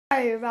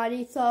Alright,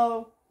 everybody,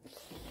 so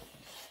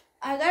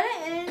I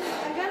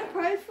got a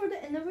prize for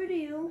the end of the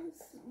video.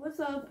 What's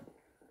up?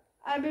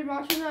 I've been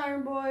watching the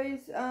Iron Boys.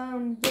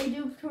 They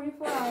do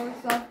 24 hours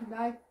stuff.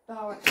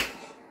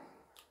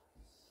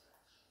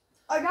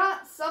 I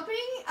got something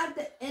at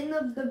the end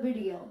of the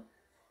video.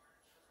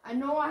 I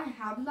know I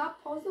have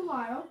not posted a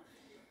while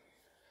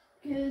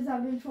because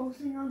I've been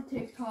focusing on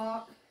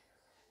TikTok.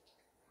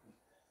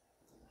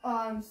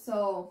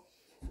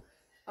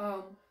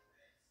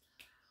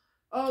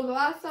 Oh, the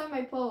last time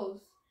I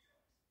posed,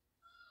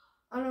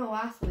 I don't know,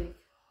 last week,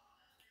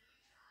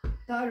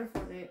 the other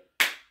Fortnite.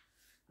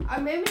 I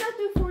maybe not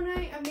do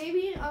Fortnite. I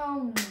maybe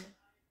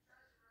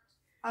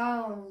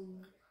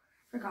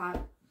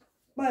forgot,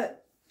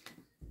 but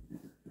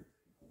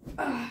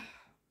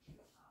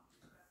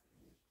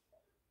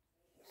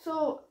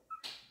so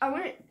I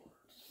went.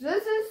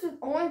 This is the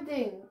only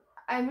thing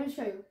I'm gonna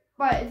show you,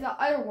 but it's the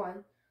other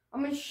one.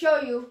 I'm gonna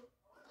show you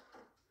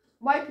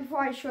right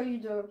before I show you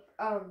the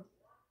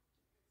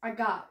I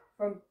got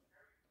from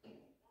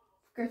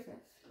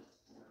Christmas.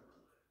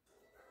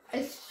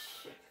 It's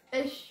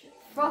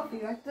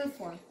fluffy like this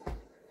one,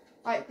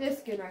 like this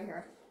skin right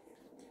here.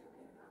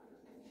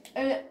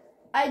 And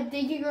I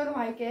think you're gonna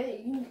like it.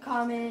 You can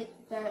comment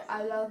that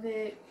I love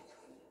it,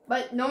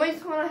 but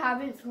nobody's gonna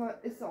have it.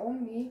 It's only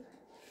me.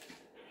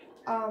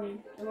 The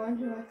one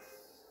who likes,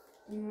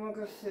 you wanna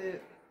go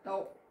sit?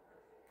 Nope.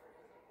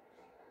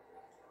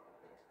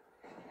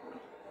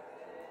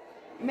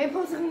 Maybe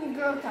post some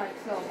girl tag,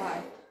 so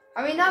bye.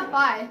 I mean, not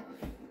bye.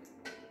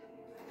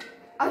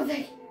 I was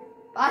like,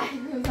 bye. I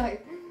was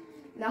like,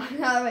 not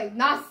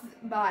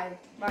bye.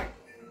 Bye.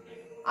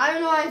 I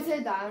don't know why I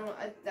said that.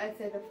 I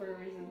said that for a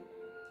reason.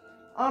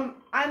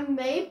 I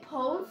may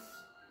post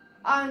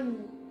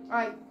on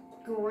like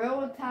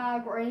gorilla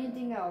tag or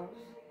anything else.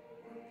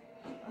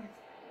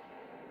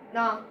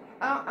 No,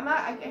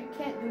 I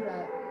can't do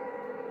that.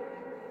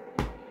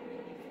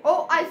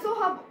 Oh, I still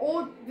have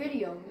old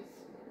videos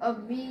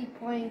of me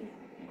playing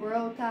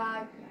gorilla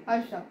tag,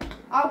 other stuff.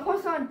 I'll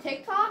post on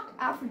TikTok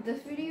after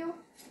this video.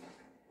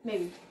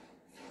 Maybe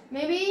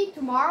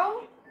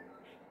tomorrow.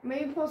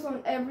 Maybe post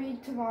on every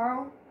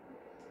tomorrow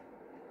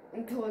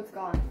until it's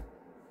gone.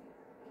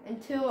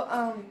 Until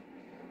I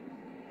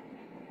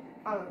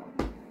don't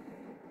know.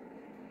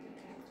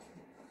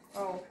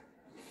 Oh.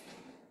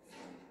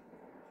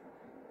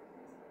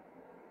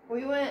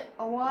 We went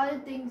a lot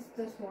of things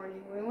this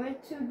morning. We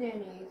went to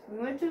Denny's. We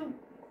went to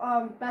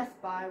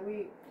Best Buy.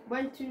 We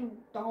went to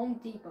the Home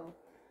Depot.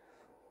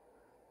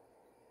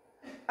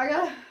 I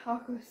got a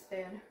taco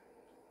stand.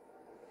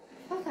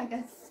 Feels like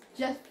I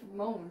just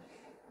moaned.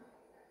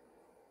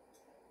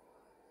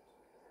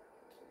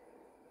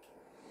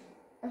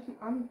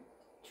 I'm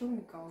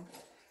chewing gum.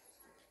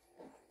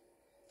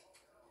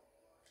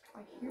 I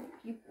hear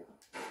people.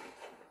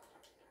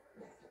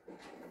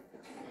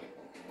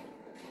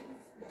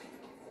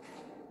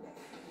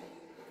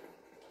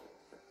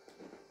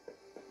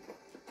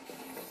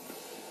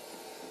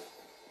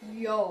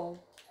 Yo.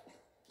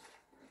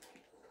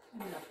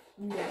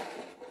 No.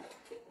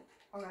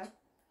 Okay.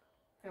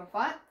 You gonna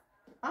fight?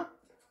 Huh?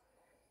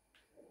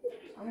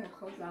 I'm gonna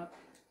close that.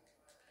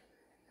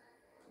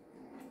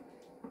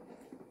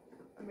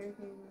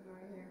 Everything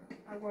right here.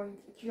 I'm going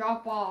to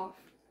drop off.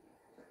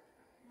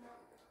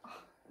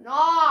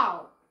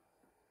 No!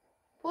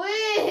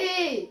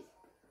 Please!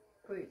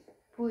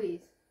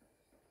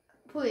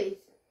 Please,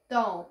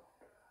 don't.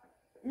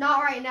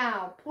 Not right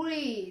now,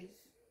 please.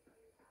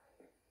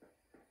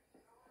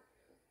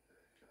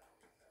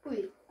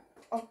 Please.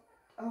 Oh.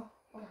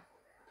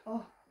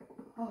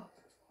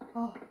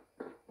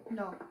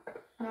 No.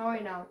 Not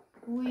right now.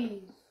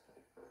 Please.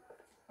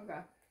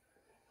 Okay.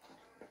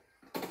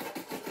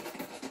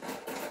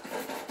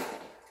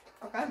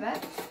 Okay,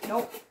 bet.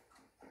 Nope.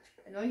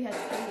 I know you had to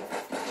please.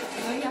 I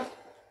know you have.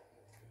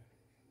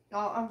 No,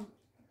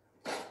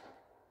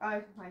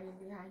 I'm hiding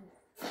behind.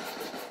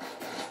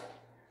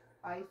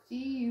 I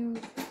see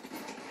you.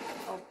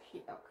 Oh,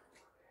 shit. Okay.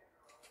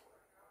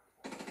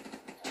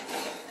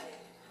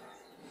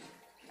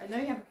 I know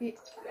you have a key.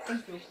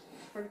 Thank you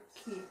for the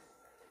key.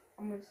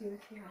 I'm gonna see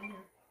what's behind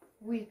here.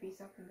 Please be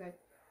something good.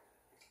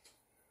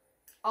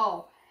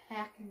 Oh,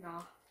 heck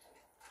no.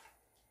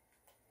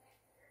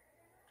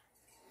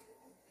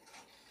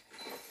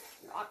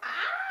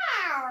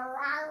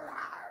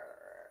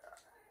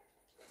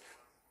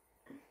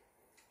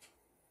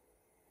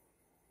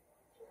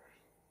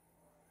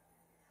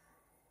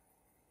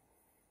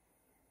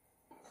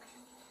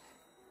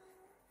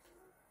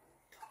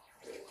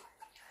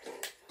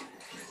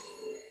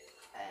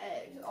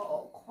 It's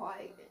all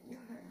quiet in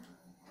here.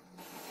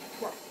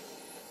 Well,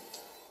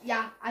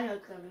 yeah, I know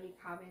it's gonna be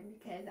coming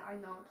because I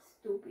know I'm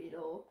stupid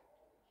or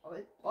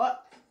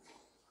what?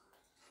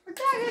 Where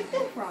did I get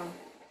this from?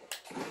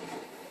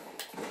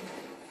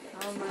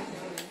 How am I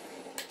doing?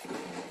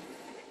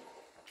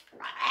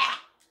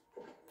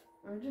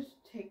 I'll just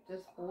take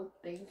this whole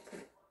thing,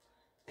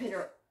 put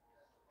her.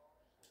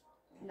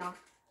 No.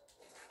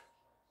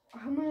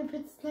 I'm gonna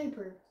put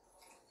sniper.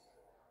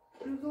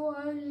 Go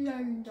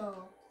on,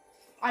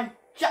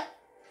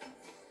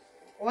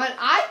 When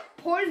I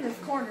point in this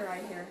corner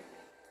right here.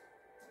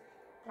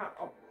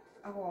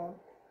 Oh.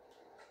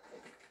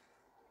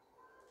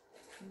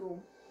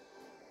 Boom.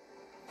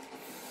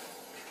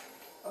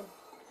 Oh,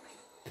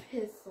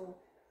 pistol.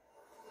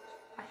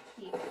 I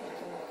hate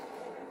pistols.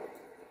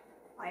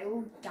 I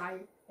will die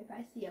if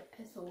I see a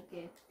pistol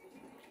again.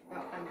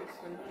 Well, I'm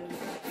just gonna do it.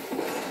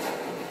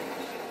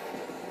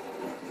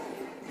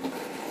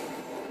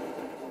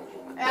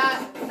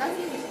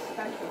 Nothing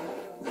special.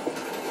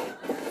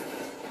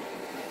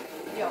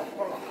 Yo,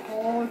 for the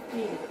whole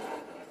team.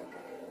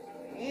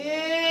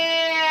 Yeah.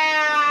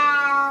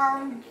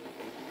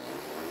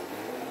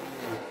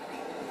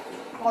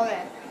 Hold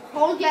it.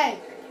 Whole game.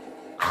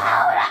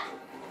 Hold it.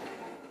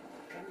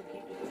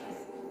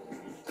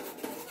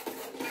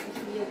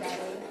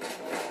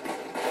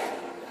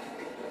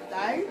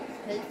 Daddy?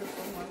 Take this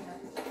from my head.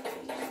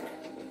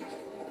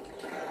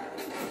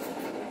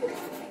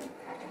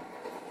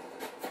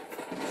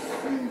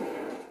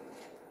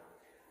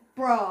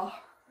 Bro.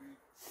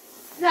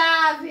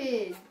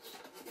 Savage.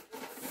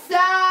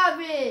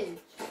 Savage.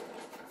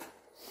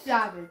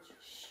 Savage.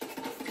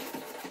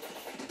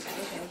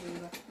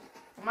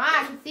 Come on,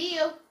 I can see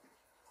you.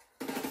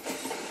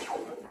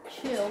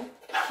 Chill.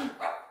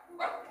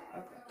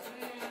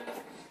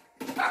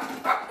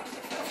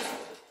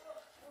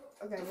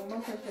 Okay, one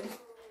more question.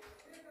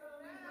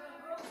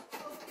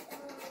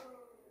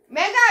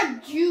 Mega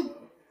juke.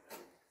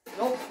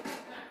 Nope.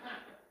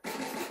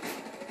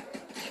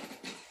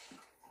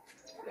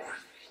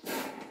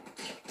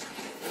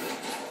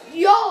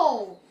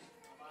 Yo!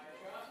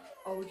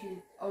 OG.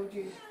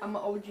 I'm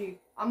an OG.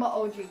 I'm an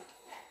OG.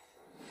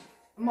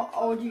 I'm an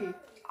OG.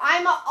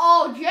 I'm an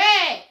OG!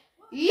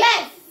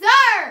 Yes,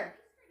 sir!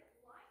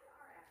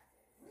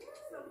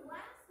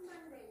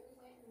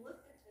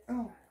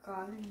 Oh,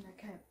 God, I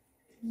can't.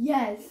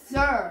 Yes,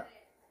 sir!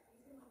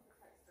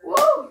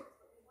 Woo!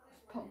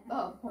 Pumped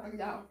up, pouring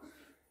down.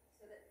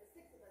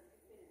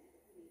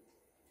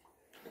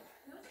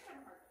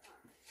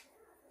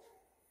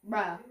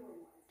 Bruh.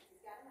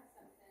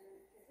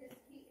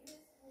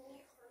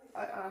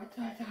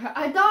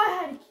 I thought I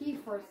had a key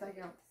for a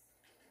second.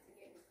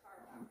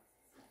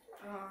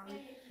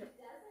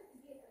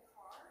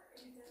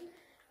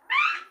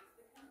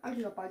 I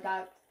should have bought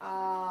that.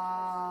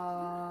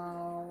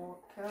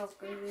 Can I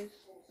upgrade this?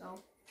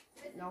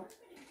 No.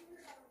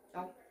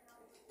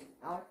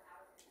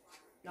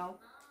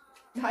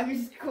 I'm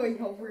just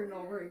going over and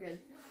over again.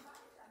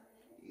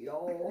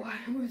 Yo, I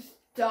almost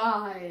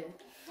died.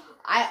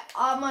 I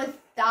almost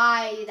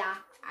died.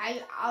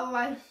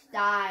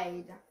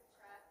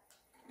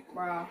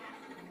 Bruh.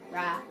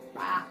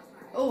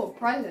 Oh,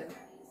 present.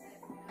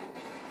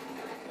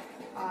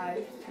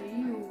 I see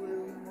you,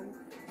 William.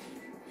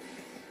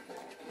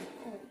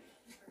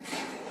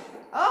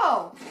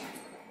 Oh!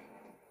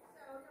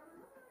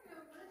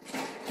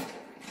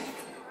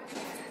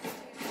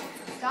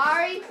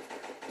 Sorry.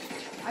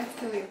 I'd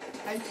kill you.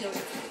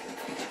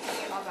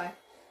 Bye-bye.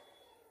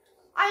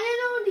 I didn't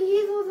know he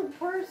was a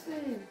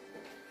person.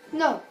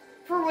 No,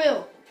 for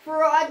real.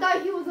 I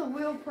thought he was a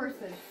real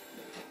person.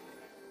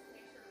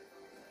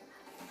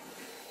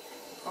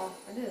 Oh,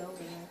 I did it over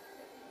there.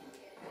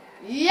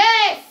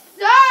 Yes,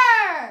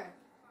 sir!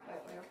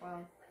 Wait, hold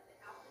on.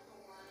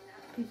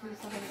 Please do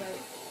something good.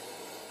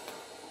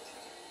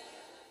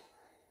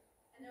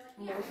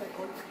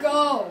 Motorcycle, let's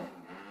go!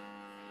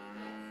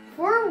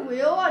 For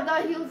real, I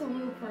thought he was a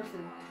real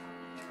person.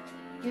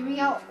 Giving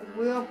out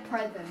real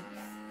presents.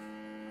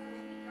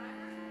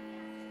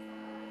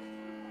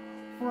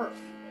 For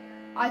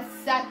a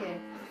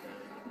second.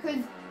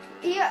 Because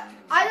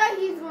I thought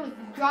he was going to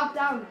drop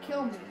down and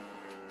kill me.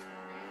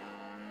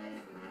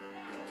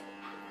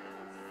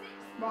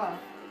 Bro.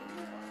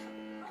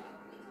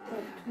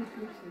 Oh, 2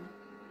 pieces.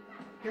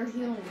 You're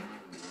healing.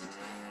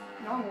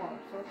 No more.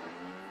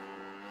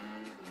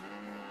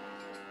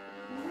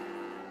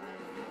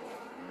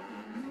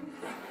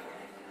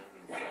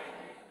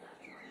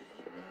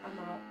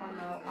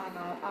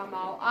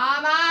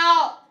 I'm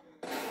out.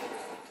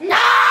 No!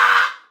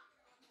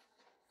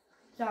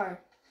 Sorry.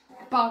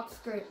 Box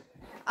screen.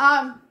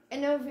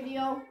 In the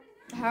video,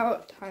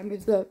 how time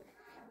is up?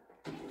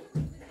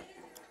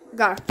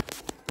 God.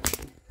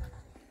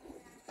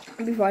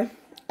 Before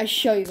I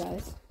show you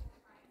guys,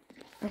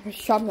 I'm gonna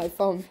shop my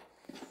phone.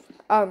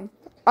 I'll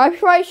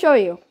try to show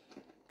you.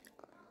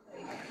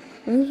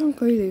 This sounds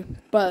crazy,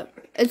 but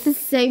it's the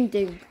same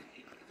thing,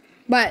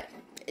 but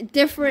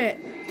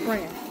different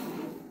brand.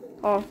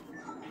 Oh,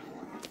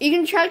 you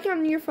can check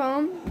on your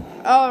phone.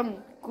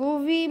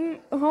 Groovy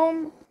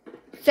Home,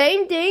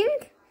 same thing,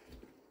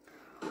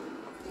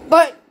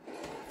 but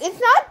it's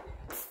not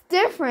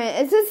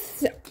different.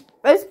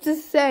 It's the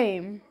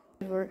same.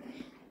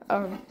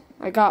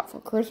 I got for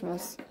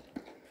Christmas.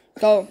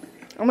 So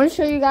I'm gonna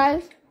show you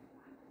guys.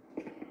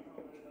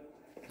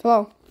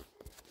 So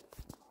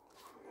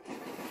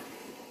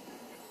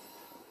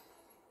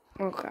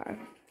okay,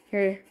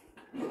 here.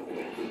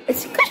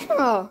 It's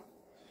Squishmallow.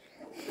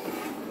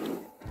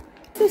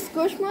 It's a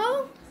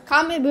Squishmallow.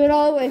 Comment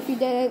below if you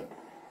didn't.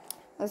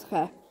 That's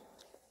okay.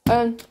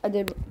 And I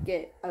did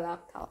get a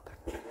laptop.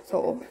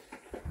 So,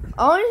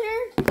 on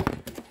here.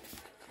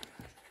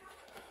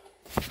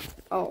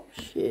 Oh,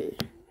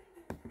 shit.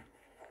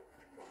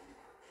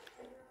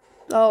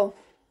 So,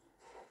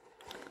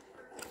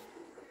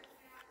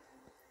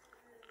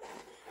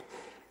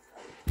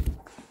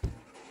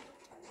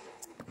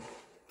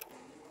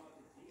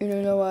 you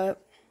know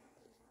what?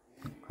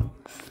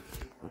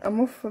 I'm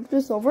gonna flip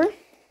this over.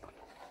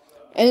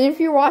 And if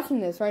you're watching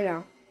this right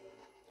now,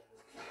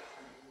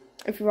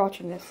 if you're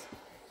watching this,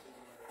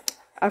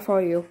 I follow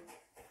you.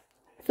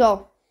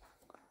 So,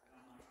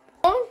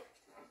 I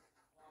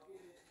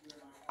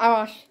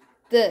watched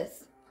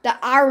this, the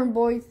Iron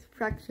Boys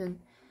section.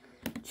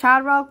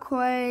 Chadwell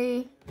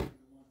Clay,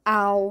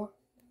 ow,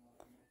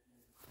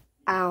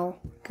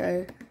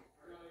 okay.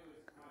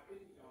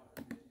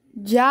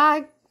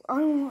 Jack, I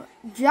don't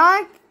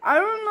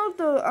know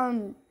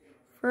the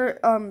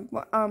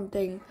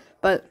thing,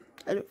 but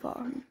I didn't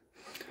follow him.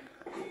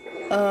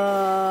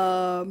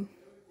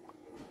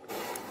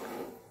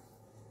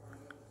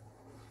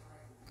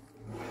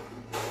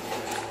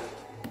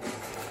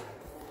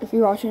 If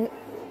you're watching it,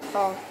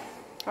 oh,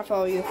 I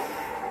follow you.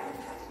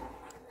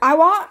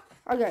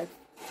 Okay.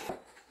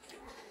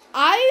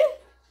 I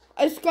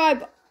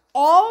ascribe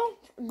all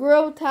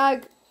grill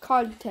tag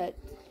content.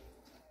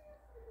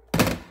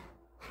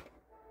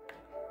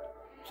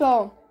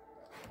 So,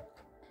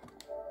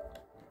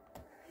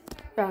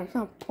 yeah, it's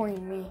not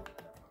pointing me.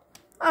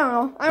 I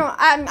don't know.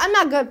 I'm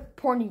not good at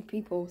pointing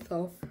people,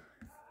 so.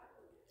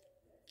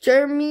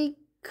 Jeremy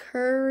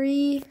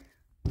Curry,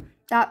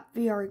 that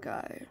VR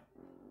guy.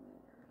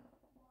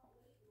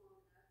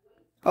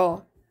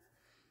 Oh.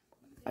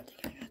 I think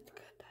I got to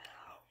cut that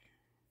out.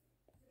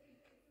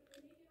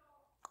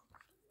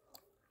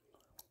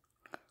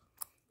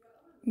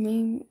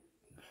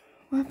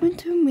 What happened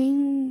to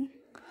main?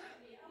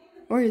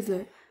 Where is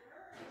it?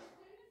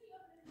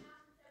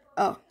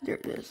 Oh, there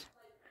it is.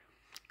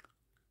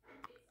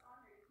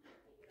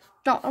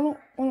 Stop, I don't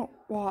want to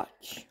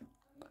watch.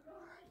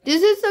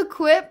 This is a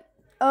clip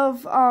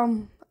of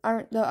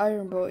the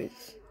Iron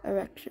Boys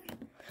erection.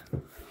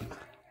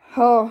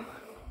 Oh,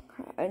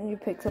 I need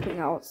to pick something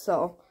else,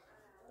 so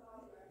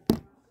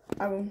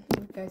I will see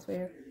you guys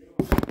later.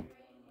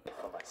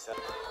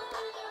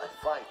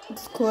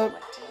 This clip.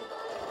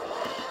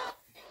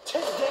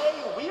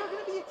 Today, we are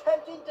going to be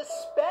attempting to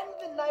spend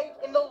the night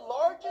in the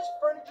largest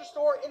furniture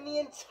store in the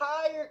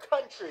entire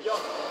country. Yo.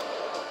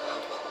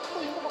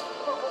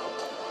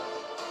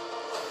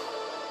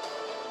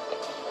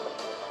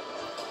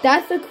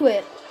 That's the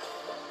clip.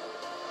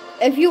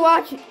 If you're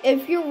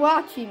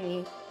watching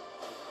me,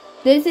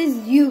 this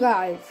is you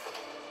guys.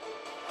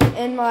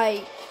 And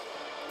like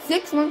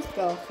 6 months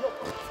ago.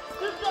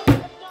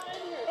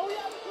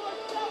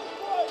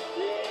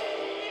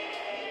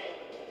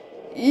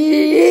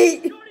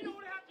 You already know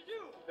what I have to do.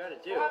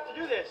 I have to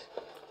do this.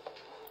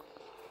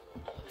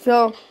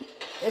 So,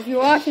 if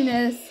you're watching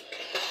this,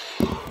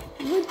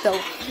 what the?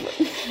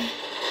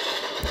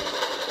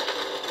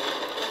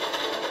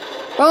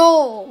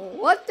 Oh,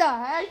 what the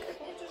heck?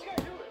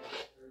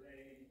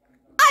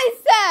 I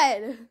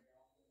said.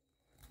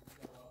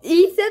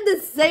 He said the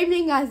same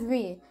thing as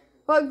me.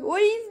 Like,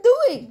 what he's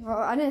doing? Well,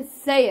 I didn't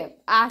say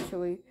it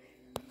actually.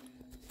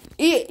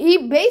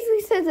 He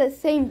basically says the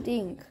same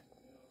thing.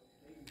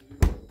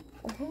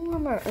 Who are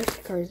my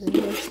Earth cards in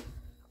this?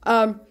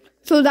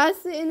 So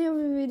that's the end of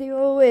the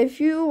video. If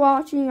you're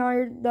watching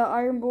the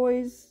Iron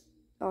Boys,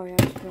 oh yeah,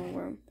 I don't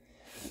know.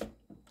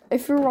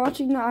 If you're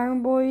watching the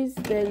Iron Boys,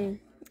 then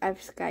I've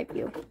Skyped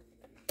you.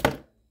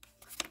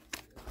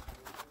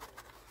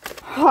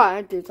 Oh,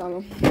 I did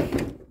something.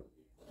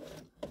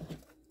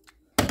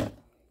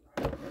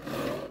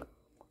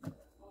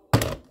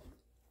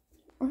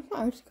 Where's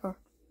my Earth card?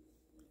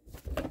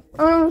 I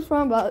don't know what's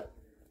wrong, but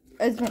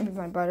it's maybe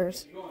my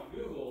brothers.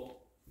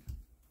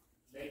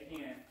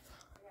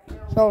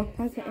 So,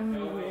 that's the end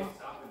of the video.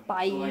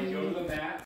 Bye.